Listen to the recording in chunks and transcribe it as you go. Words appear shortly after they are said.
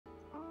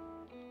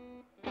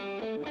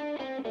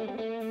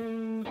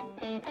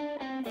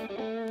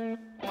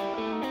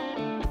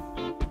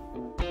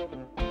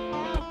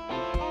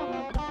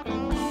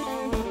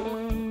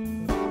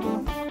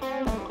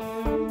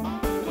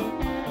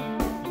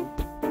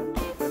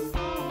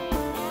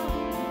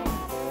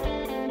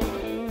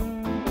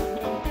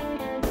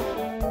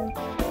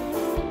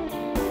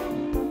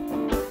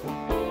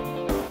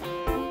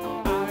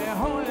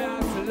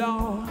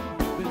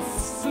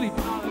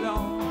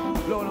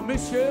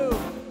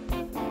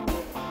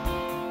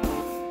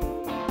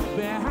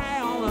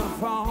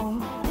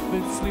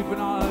sleeping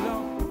all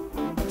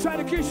alone. Try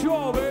to kiss you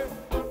all, baby.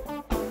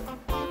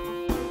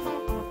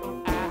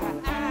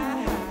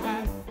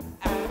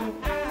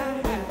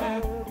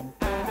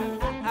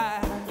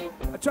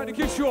 I tried to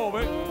kiss you all,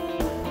 baby.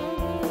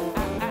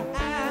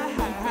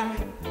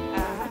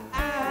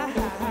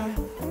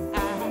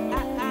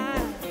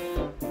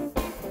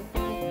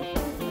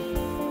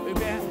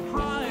 Baby,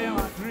 high in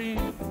my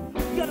dreams.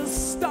 Got a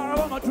star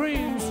of my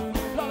dreams.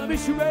 Lord, I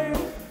miss you, baby.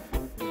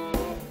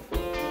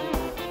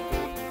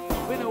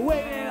 Been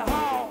waiting in the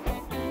hall,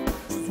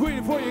 just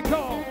waiting for your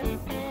call.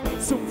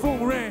 Some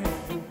phone rang.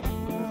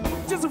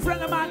 Just a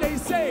friend of mine, they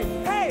say,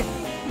 hey,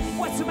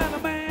 what's the matter,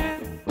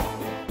 man?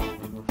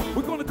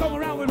 We're gonna come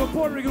around with a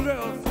Puerto Rican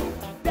girls.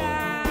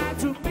 Down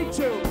to meet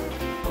you.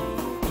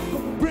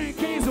 Bring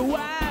cans of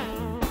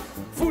wine.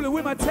 Fooling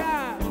with my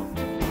time.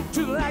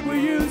 Just like we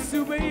used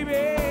to,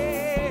 baby.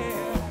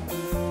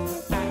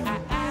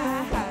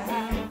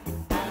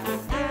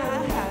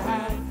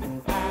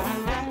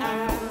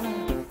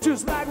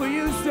 Just like we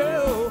used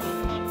to.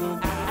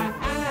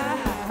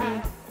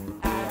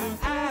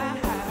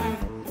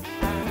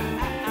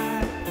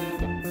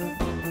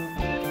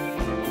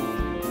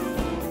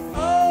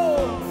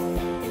 Oh,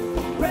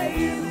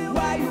 baby,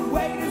 why you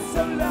waiting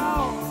so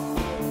long?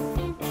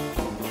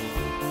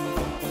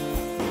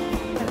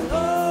 And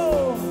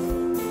oh,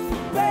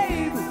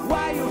 baby,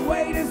 why you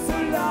waiting so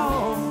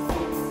long?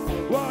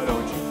 Why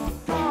don't you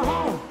come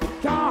home,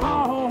 come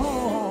home?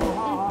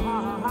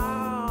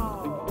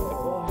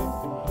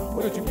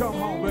 Why don't you come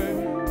home,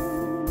 baby?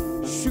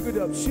 Sugared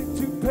up, shit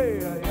to pay,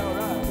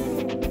 alright.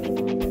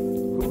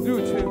 Come do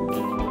it, Tim.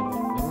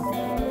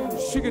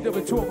 Sugared up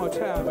it 2 more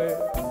time, baby.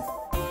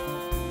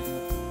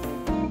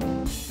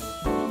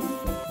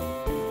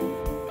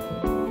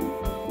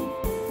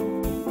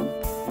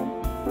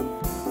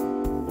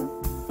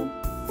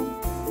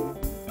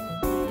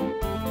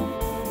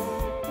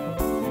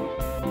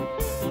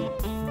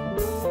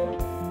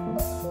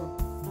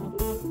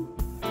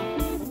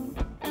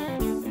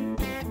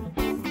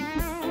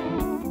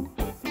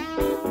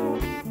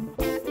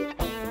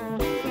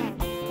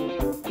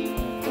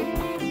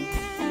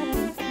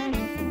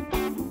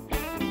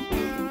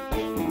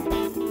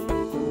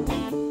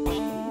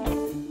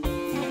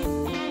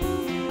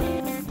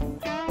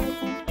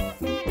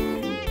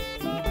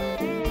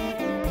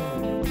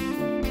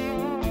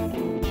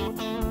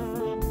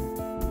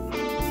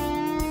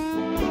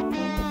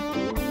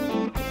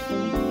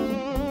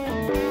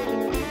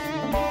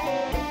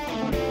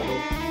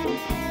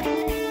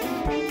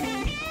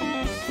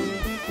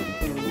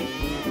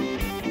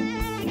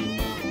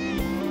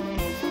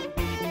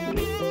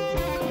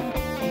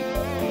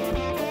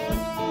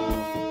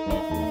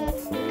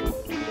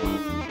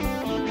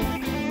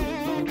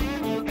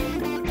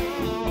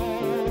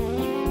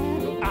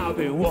 I've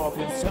been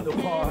walking to the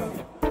park,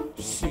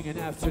 singing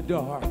after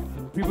dark.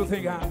 People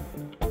think I'm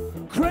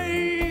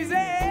crazy.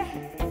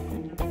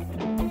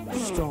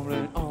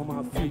 Stumbling on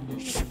my feet,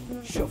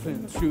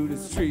 shuffling through the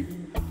street,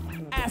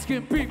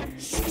 asking people,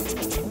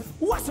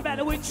 what's the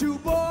matter with you,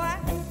 boy?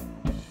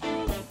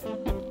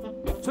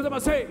 So then I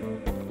say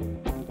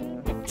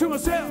to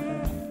myself,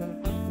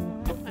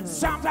 and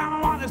sometimes I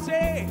wanna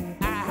say,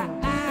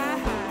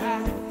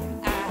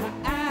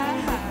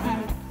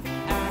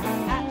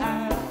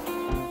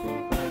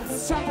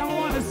 sometimes I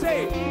wanna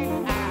say,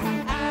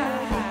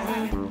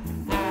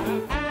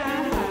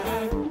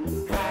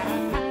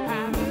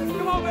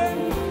 come on,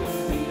 baby.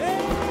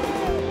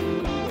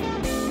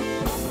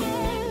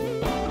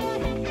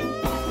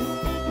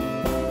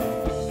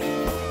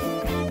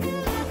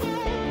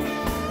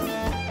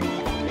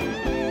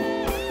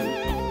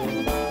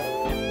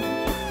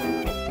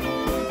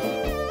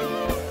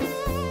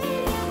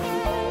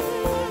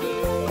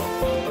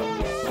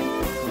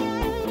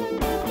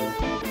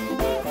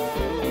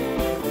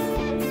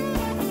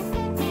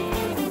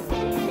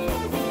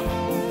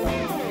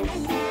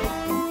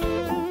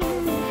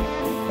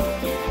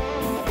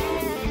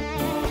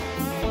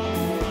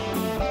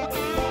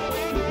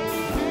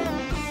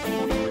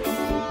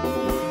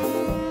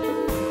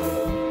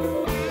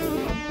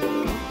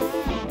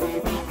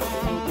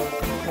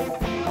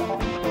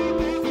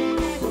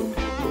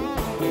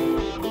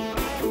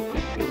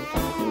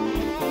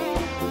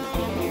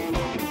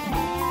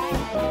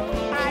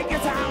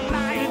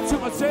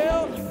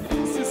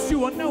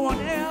 And no one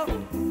else.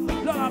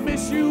 Lord, I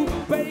miss you,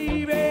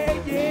 baby,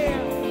 yeah.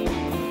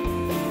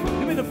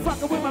 You been the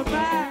fucker with my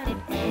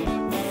mind,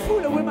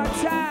 fooling with my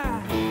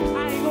time.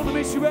 I ain't gonna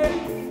miss you, baby.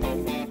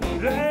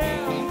 Yeah.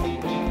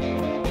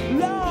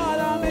 Lord,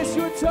 I miss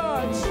your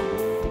touch.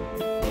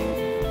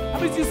 I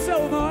miss you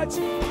so much.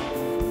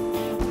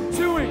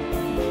 Do it.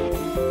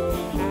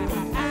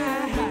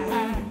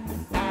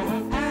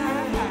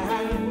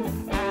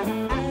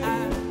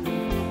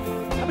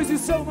 I miss you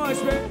so much,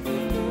 baby.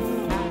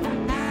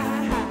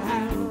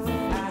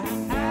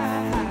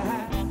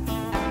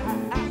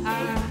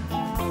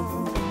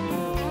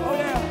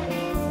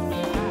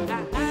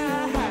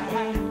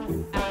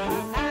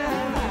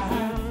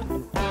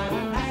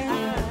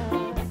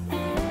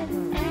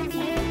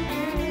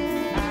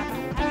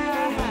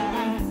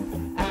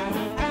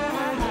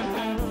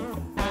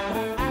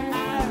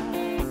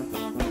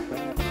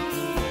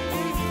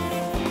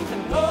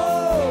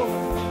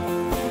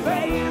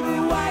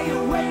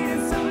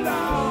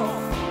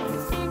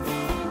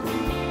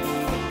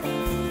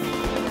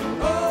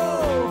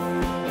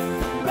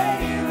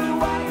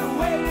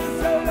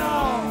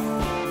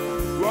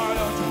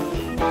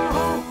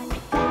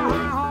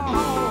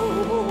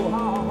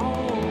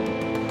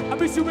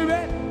 miss you, baby.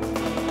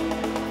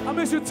 I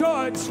miss your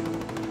touch.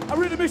 I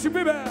really miss you,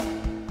 baby.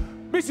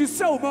 Miss you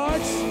so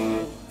much.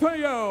 Thank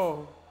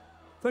you.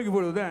 Thank you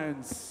for the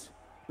dance.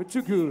 But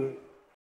you're good.